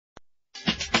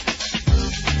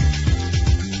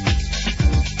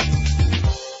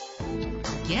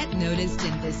noticed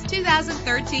in this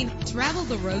 2013. Travel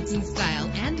the roads in style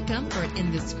and comfort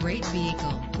in this great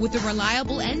vehicle. With a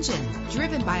reliable engine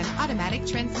driven by an automatic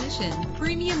transmission,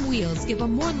 premium wheels give a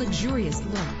more luxurious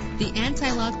look. The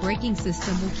anti-lock braking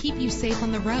system will keep you safe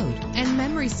on the road, and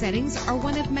memory settings are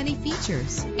one of many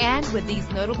features. And with these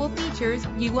notable features,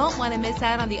 you won't want to miss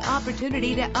out on the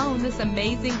opportunity to own this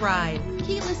amazing ride.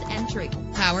 Keyless entry,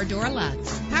 power door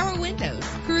locks, power windows,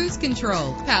 cruise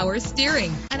control, power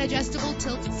steering, an adjustable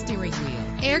tilt steering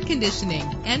wheel, air conditioning.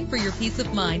 And for your peace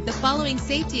of mind, the following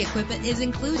safety equipment is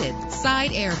included: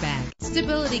 side airbag,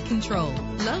 stability control,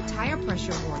 low tire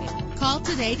pressure warning. Call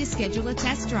today to schedule a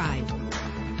test drive.